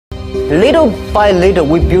Little by little,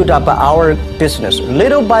 we build up our business.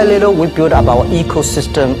 Little by little, we build up our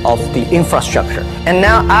ecosystem of the infrastructure. And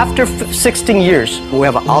now, after 16 years, we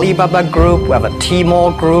have an Alibaba Group, we have a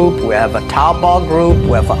Tmall Group, we have a Taobao Group,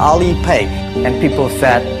 we have Alipay. And people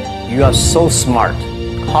said, you are so smart.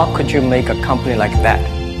 How could you make a company like that?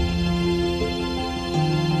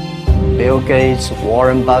 Bill Gates,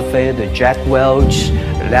 Warren Buffett, Jack Welch,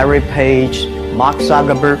 Larry Page, Mark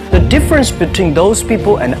Zuckerberg. The difference between those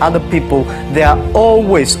people and other people, they are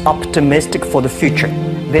always optimistic for the future.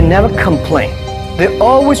 They never complain. They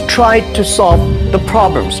always try to solve the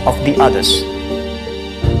problems of the others.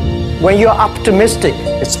 When you're optimistic,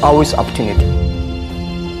 it's always opportunity.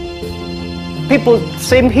 People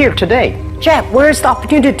same here today. Jeff, where's the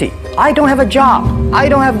opportunity? I don't have a job. I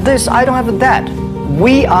don't have this. I don't have that.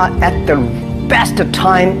 We are at the best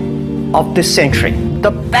time of this century. The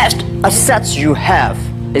best assets you have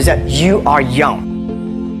is that you are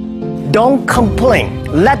young. Don't complain.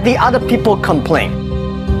 Let the other people complain.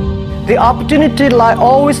 The opportunity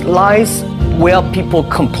always lies where people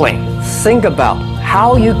complain. Think about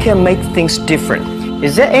how you can make things different.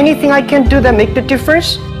 Is there anything I can do that make the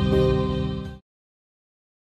difference?